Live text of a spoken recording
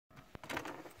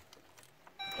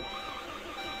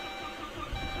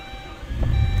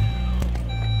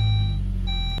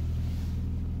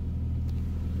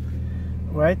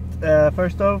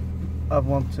First off, I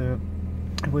want to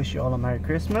wish you all a Merry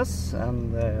Christmas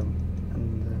and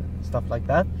stuff like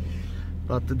that.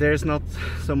 But there's not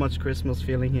so much Christmas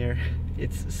feeling here.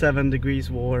 It's 7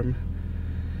 degrees warm.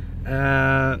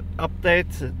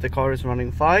 Update, the car is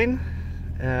running fine.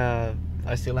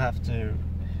 I still have to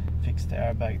fix the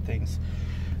airbag things.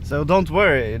 So don't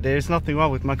worry, there's nothing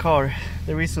wrong with my car.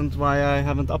 The reason why I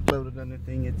haven't uploaded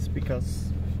anything, it's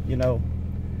because, you know,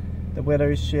 the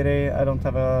weather is shitty. I don't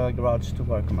have a garage to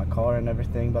work on my car and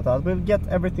everything, but I will get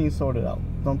everything sorted out,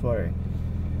 don't worry.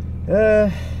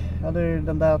 Other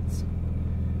than that,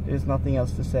 there's nothing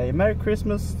else to say. Merry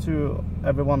Christmas to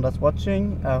everyone that's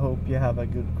watching. I hope you have a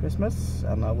good Christmas,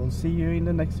 and I will see you in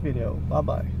the next video. Bye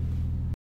bye.